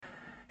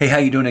Hey, how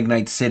you doing,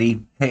 Ignite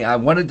City? Hey, I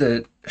wanted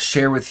to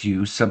share with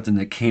you something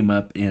that came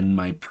up in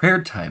my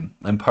prayer time.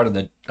 I'm part of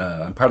the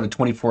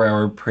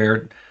 24-hour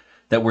prayer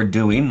that we're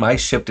doing. My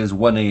shift is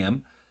 1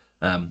 a.m.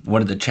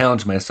 Wanted to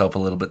challenge myself a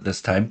little bit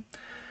this time,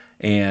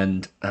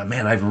 and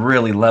man, I've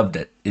really loved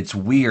it. It's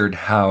weird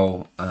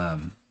how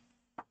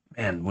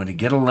man, when you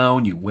get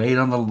alone, you wait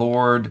on the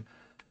Lord.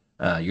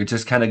 You're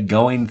just kind of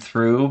going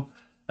through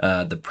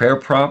the prayer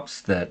prompts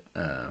that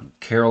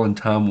Carol and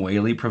Tom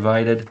Whaley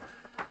provided.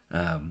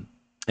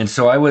 And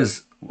so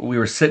we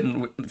were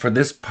sitting for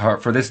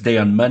this day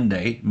on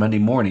Monday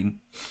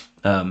morning.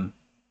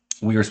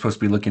 We were supposed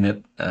to be looking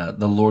at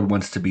the Lord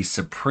wants to be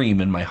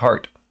supreme in my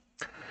heart.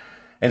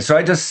 And so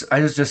I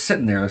was just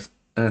sitting there and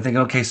I'm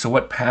thinking, okay, so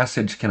what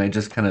passage can I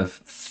just kind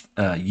of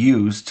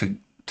use to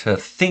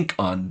think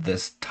on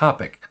this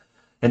topic?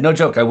 And no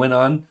joke, I went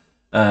on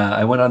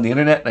the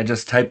internet and I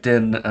just typed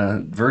in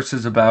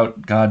verses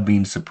about God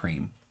being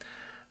supreme.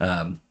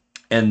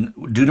 And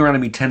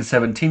Deuteronomy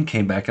 10:17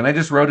 came back, and I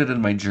just wrote it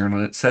in my journal.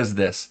 And it says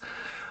this: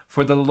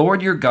 "For the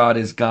Lord your God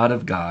is God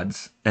of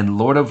gods and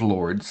Lord of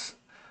lords,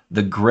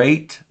 the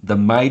great, the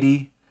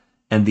mighty,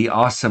 and the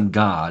awesome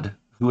God,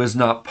 who is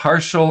not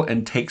partial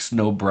and takes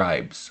no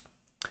bribes."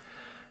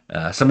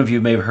 Some of you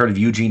may have heard of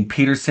Eugene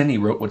Peterson. He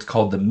wrote what's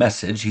called The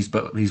Message.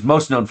 He's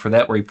most known for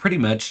that, where he pretty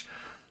much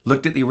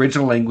looked at the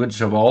original language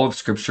of all of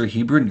Scripture,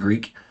 Hebrew and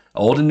Greek,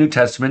 Old and New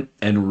Testament,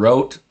 and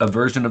wrote a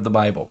version of the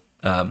Bible.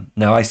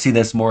 Now I see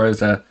this more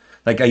as I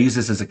use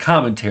this as a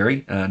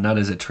commentary, not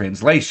as a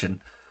translation.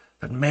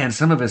 But man,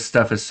 some of his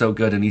stuff is so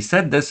good. And he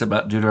said this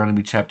about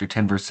Deuteronomy chapter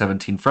 10, verse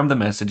 17 from The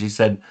Message. He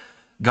said,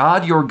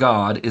 "God, your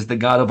God, is the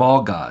God of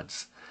all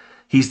gods.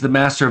 He's the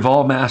master of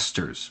all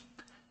masters,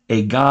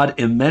 a God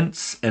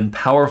immense and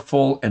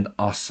powerful and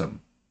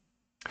awesome."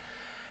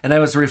 And I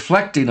was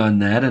reflecting on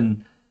that,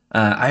 and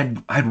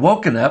I'd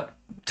woken up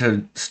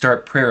to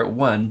start prayer at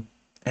 1,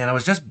 and I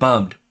was just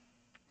bummed.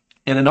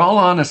 And in all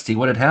honesty,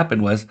 what had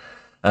happened was,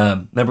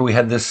 remember we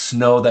had this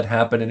snow that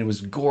happened and it was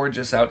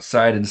gorgeous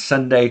outside. And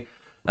Sunday,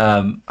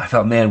 I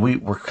thought, man,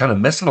 we're kind of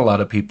missing a lot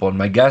of people. And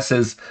my guess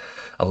is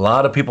a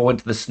lot of people went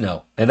to the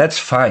snow, and that's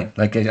fine.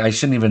 Like it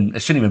shouldn't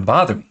even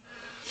bother me.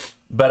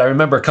 But I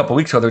remember a couple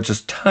weeks ago, there were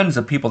just tons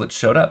of people that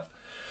showed up.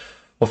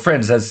 Well,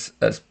 friends, as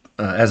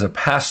a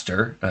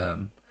pastor,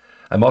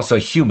 I'm also a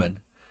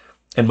human,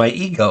 and my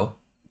ego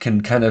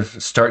can kind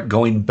of start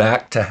going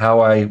back to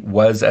how I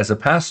was as a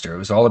pastor. It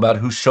was all about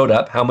who showed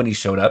up, how many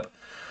showed up.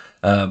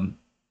 And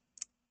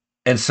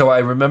so I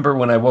remember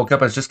when I woke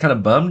up, I was just kind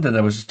of bummed, and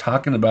I was just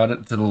talking about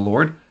it to the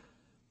Lord.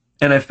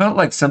 And I felt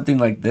like something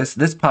like this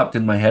popped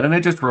in my head, and I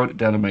just wrote it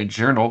down in my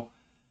journal.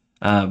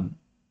 And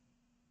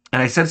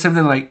I said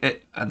something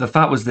like, the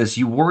thought was this: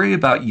 you worry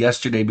about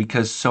yesterday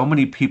because so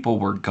many people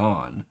were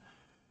gone.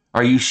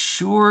 Are you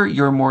sure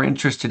you're more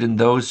interested in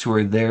those who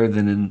are there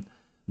than in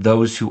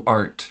those who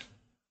aren't?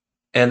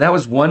 And that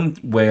was one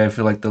way I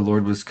feel like the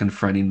Lord was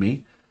confronting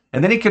me.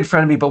 And then he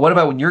confronted me, but what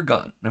about when you're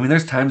gone? I mean,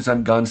 there's times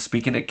I'm gone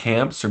speaking at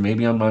camps, or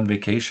maybe I'm on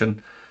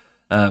vacation.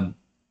 And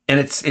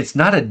it's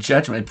not a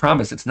judgment. I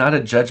promise, it's not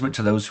a judgment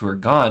to those who are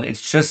gone.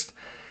 It's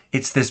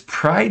this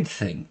pride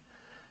thing.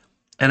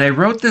 And I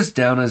wrote this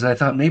down as I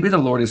thought maybe the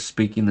Lord is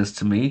speaking this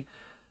to me.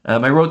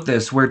 I wrote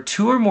this: "Where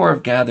two or more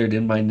have gathered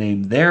in my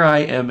name, there I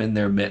am in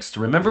their midst."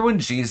 Remember when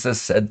Jesus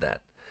said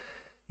that?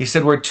 He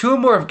said, "Where two or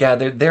more have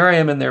gathered, there I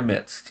am in their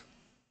midst."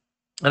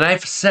 And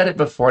I've said it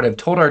before, and I've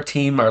told our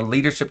team, our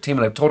leadership team,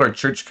 and I've told our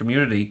church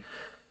community,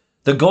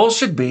 the goal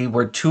should be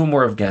where two or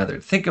more have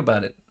gathered. Think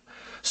about it.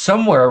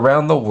 Somewhere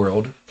around the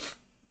world,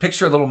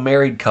 picture a little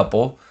married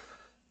couple.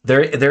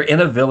 They're in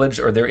a village,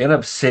 or they're in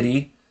a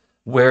city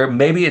where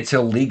maybe it's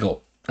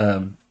illegal.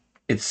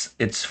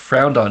 It's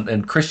frowned on,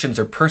 and Christians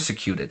are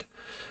persecuted.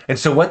 And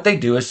so what they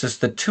do is just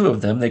the two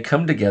of them. They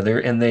come together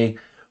and they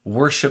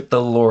worship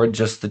the Lord,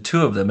 just the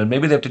two of them. And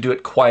maybe they have to do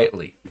it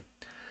quietly.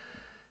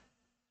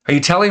 Are you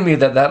telling me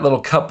that that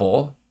little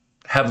couple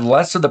have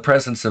less of the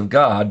presence of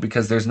God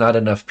because there's not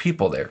enough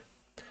people there?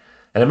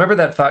 And I remember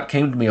that thought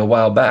came to me a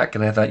while back,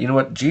 and I thought, you know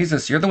what,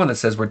 Jesus, you're the one that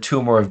says where two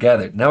or more have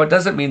gathered. Now, it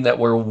doesn't mean that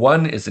where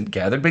one isn't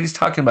gathered, but he's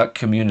talking about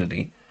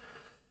community.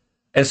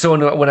 And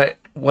so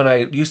when I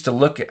used to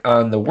look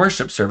on the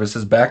worship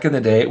services back in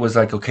the day, it was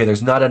like, okay,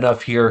 there's not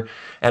enough here,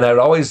 and I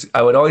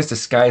would always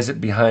disguise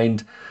it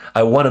behind,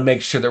 I want to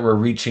make sure that we're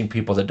reaching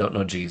people that don't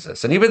know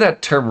Jesus. And even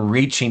that term,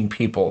 reaching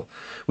people,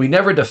 we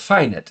never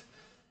define it.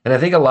 And I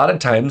think a lot of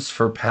times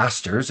for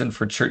pastors and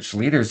for church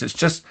leaders, it's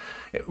just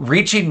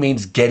reaching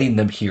means getting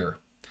them here.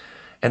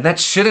 And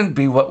that shouldn't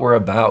be what we're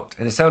about.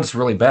 And it sounds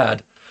really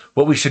bad.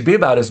 What we should be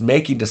about is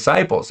making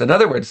disciples. In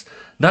other words,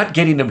 not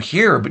getting them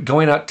here, but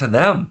going out to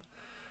them,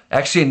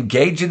 actually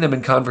engaging them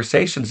in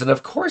conversations. And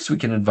of course, we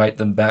can invite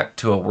them back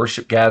to a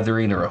worship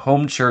gathering or a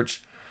home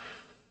church.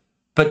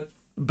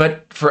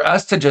 But for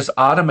us to just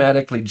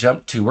automatically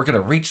jump to, we're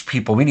going to reach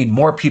people, we need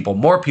more people,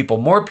 more people,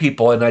 more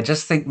people. And I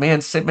just think,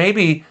 man,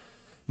 maybe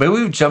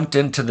we've jumped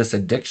into this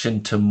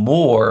addiction to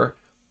more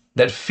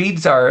that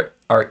feeds our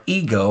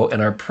ego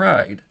and our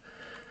pride.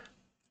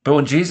 But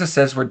when Jesus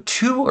says where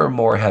two or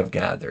more have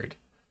gathered,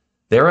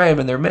 there I am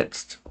in their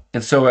midst.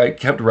 And so I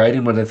kept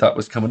writing what I thought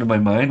was coming to my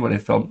mind, what I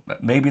felt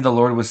maybe the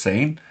Lord was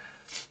saying.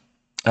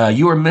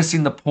 You are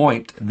missing the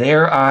point.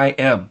 There I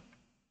am.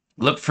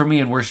 Look for me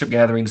in worship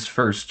gatherings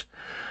first.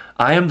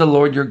 I am the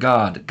Lord your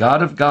God,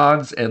 God of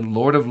gods and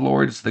Lord of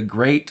lords, the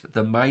great,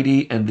 the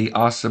mighty, and the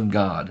awesome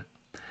God.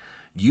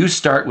 You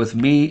start with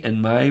me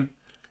and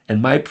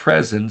my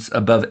presence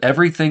above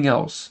everything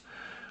else.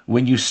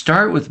 When you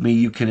start with me,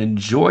 you can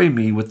enjoy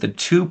me with the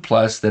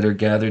 2+ that are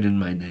gathered in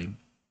my name.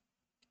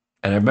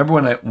 And I remember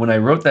when I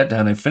wrote that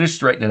down, I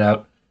finished writing it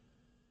out,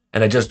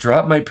 and I just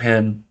dropped my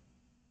pen,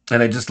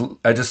 and I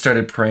just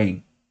started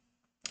praying.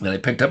 And I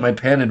picked up my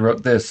pen and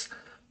wrote this: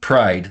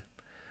 pride.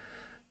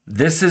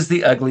 This is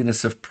the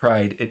ugliness of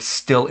pride. It's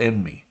still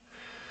in me.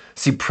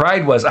 See,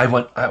 pride was,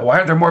 why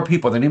aren't there more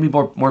people? There need to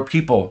be more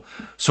people.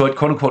 So it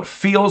quote unquote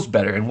feels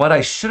better. And what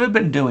I should have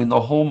been doing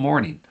the whole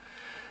morning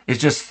is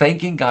just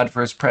thanking God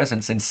for his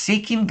presence and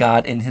seeking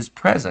God in his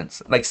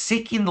presence, like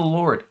seeking the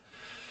Lord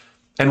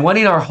and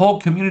wanting our whole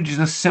community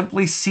to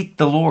simply seek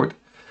the Lord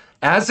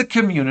as a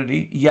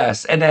community,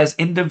 yes, and as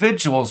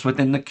individuals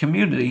within the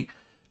community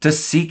to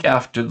seek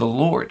after the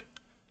Lord.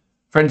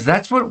 Friends,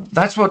 that's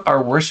what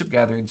our worship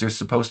gatherings are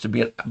supposed to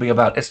be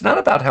about. It's not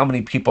about how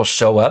many people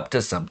show up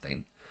to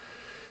something.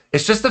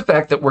 It's just the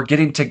fact that we're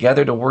getting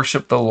together to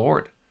worship the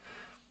Lord.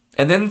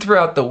 And then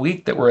throughout the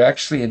week that we're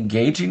actually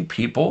engaging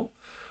people.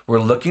 We're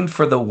looking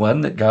for the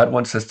one that God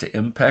wants us to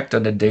impact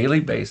on a daily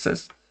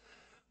basis.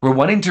 We're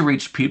wanting to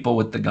reach people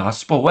with the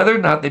gospel, whether or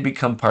not they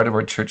become part of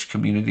our church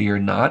community or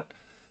not.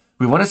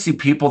 We want to see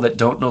people that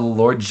don't know the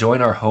Lord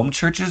join our home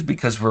churches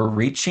because we're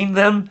reaching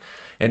them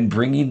and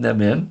bringing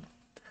them in.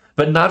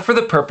 But not for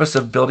the purpose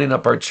of building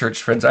up our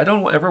church, friends. I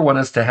don't ever want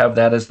us to have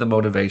that as the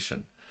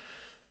motivation.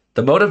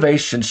 The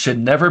motivation should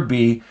never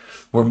be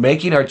we're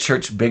making our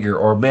church bigger,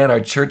 or man,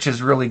 our church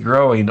is really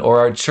growing, or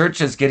our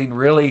church is getting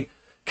really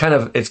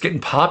it's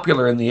getting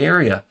popular in the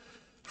area.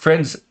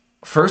 Friends,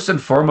 first and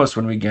foremost,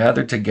 when we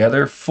gather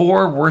together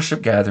for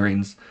worship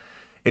gatherings,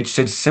 it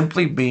should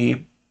simply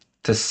be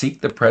to seek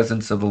the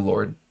presence of the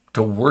Lord,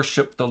 to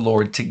worship the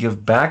Lord, to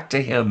give back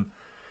to him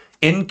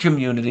in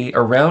community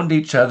around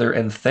each other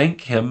and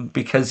thank him,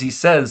 because he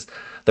says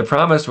the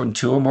promise, when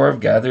 2 or more have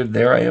gathered,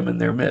 there I am in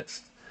their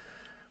midst.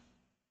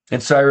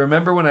 And so I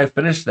remember when I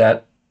finished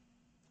that,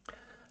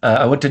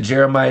 I went to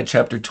Jeremiah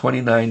chapter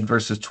 29,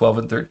 verses 12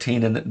 and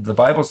 13, and the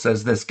Bible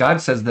says this,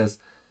 God says this: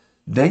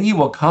 then you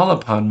will call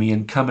upon me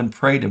and come and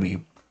pray to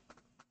me,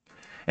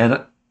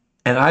 and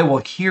I will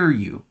hear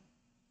you.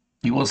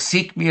 You will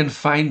seek me and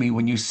find me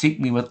when you seek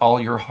me with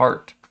all your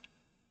heart.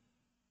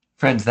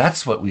 Friends,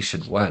 that's what we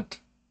should want.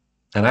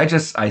 And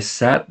I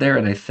sat there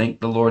and I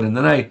thanked the Lord. And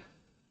then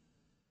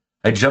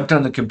I jumped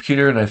on the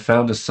computer and I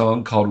found a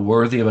song called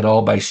Worthy of It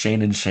All by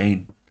Shane and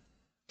Shane.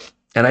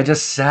 And I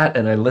just sat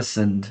and I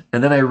listened.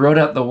 And then I wrote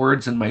out the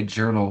words in my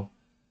journal.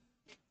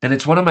 And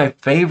it's one of my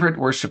favorite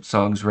worship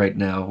songs right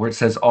now, where it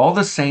says, all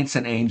the saints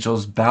and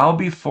angels bow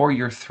before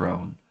your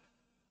throne.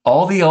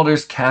 All the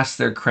elders cast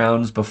their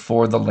crowns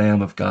before the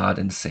Lamb of God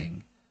and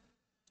sing.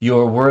 You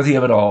are worthy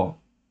of it all.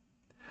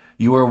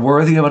 You are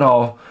worthy of it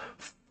all.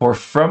 For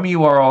from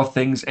you are all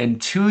things, and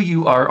to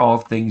you are all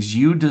things.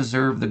 You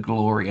deserve the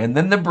glory. And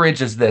then the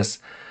bridge is this: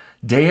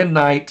 day and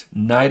night,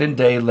 night and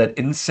day, let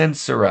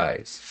incense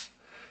arise.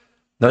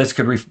 Now this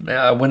could,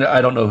 I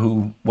don't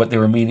know what they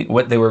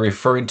were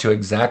referring to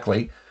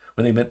exactly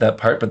when they meant that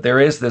part, but there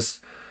is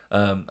this,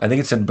 I think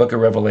it's in Book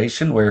of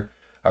Revelation, where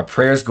our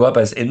prayers go up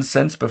as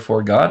incense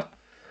before God.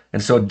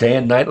 And so day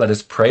and night, let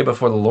us pray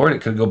before the Lord.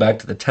 It could go back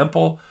to the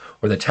temple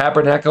or the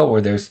tabernacle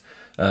where there's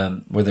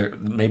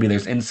maybe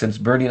there's incense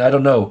burning. I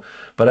don't know.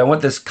 But I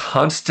want this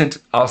constant,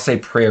 I'll say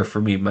prayer for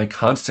me, my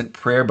constant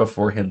prayer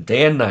before him,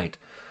 day and night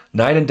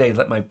and day.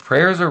 Let my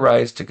prayers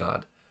arise to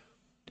God,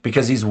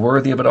 because he's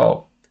worthy of it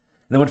all.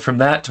 And then went from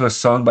that to a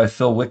song by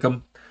Phil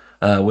Wickham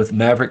with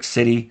Maverick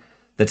City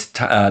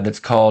that's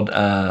called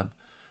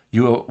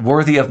You Are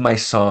Worthy of My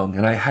Song.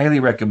 And I highly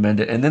recommend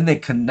it. And then they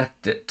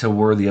connect it to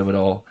Worthy of It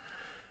All.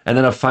 And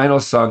then a final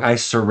song, I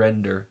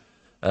Surrender,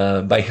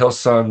 by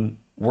Hillsong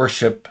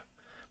Worship.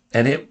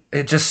 And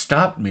it just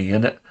stopped me.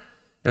 And it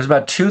was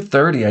about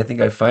 2:30, I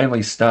think I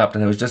finally stopped.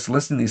 And I was just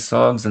listening to these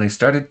songs, and I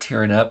started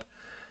tearing up.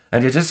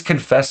 And I just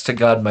confessed to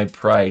God my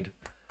pride.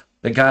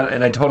 That God,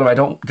 and I told him, I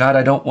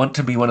don't want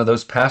to be one of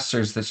those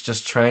pastors that's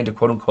just trying to,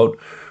 quote unquote,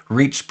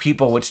 reach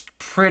people, which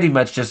pretty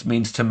much just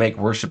means to make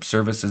worship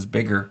services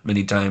bigger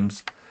many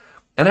times.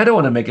 And I don't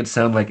want to make it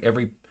sound like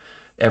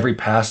every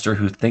pastor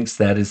who thinks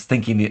that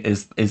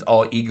is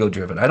all ego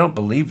driven. I don't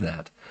believe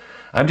that.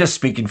 I'm just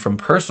speaking from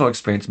personal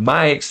experience,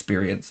 my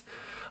experience.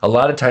 A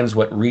lot of times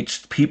what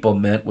reached people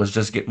meant was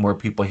just get more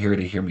people here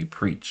to hear me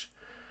preach.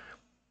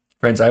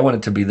 Friends, I want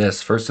it to be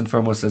this. First and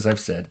foremost, as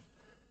I've said,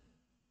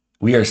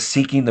 we are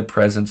seeking the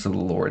presence of the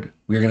Lord.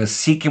 We are going to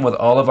seek him with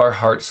all of our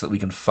hearts so that we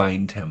can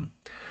find him.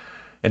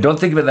 And don't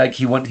think of it like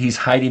he's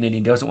hiding and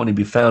he doesn't want to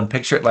be found.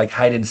 Picture it like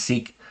hide and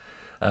seek,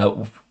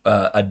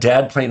 a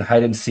dad playing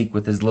hide and seek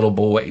with his little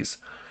boys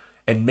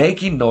and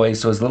making noise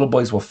so his little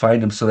boys will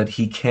find him so that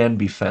he can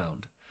be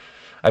found.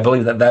 I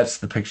believe that that's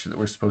the picture that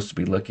we're supposed to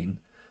be looking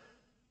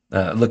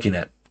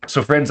at.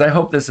 So, friends, I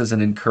hope this is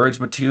an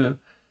encouragement to you.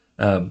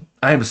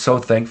 I am so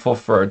thankful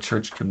for our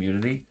church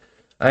community.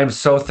 I am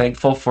so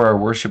thankful for our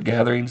worship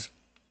gatherings.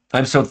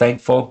 I'm so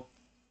thankful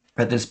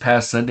that this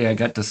past Sunday I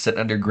got to sit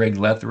under Greg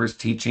Lethwer's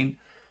teaching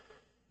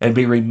and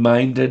be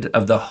reminded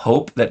of the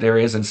hope that there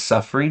is in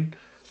suffering.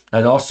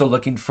 And also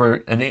looking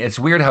for, and it's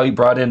weird how he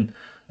brought in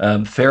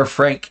Fair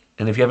Frank.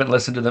 And if you haven't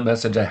listened to the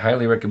message, I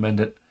highly recommend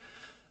it.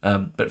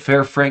 But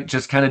Fair Frank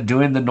just kind of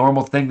doing the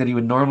normal thing that he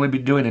would normally be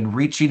doing and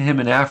reaching him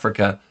in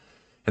Africa.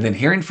 And then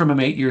hearing from him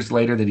 8 years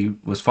later that he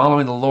was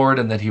following the Lord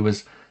and that he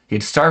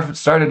had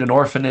started an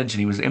orphanage and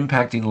he was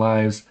impacting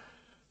lives.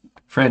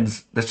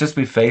 Friends, let's just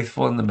be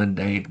faithful in the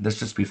mundane. Let's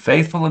just be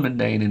faithful in the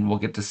mundane and we'll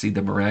get to see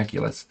the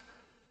miraculous.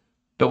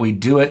 But we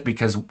do it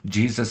because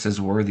Jesus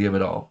is worthy of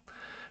it all.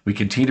 We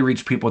continue to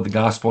reach people with the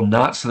gospel,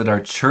 not so that our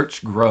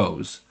church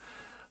grows.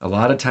 A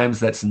lot of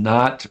times it's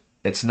not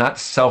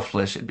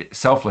selfless.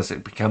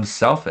 It becomes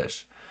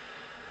selfish.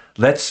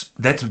 Let's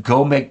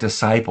go make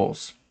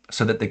disciples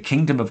so that the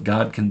kingdom of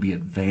God can be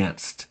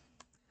advanced.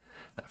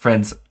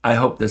 Friends, I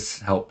hope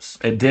this helps.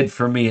 It did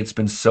for me. It's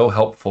been so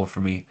helpful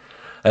for me.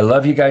 I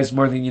love you guys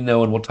more than you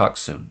know, and we'll talk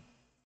soon.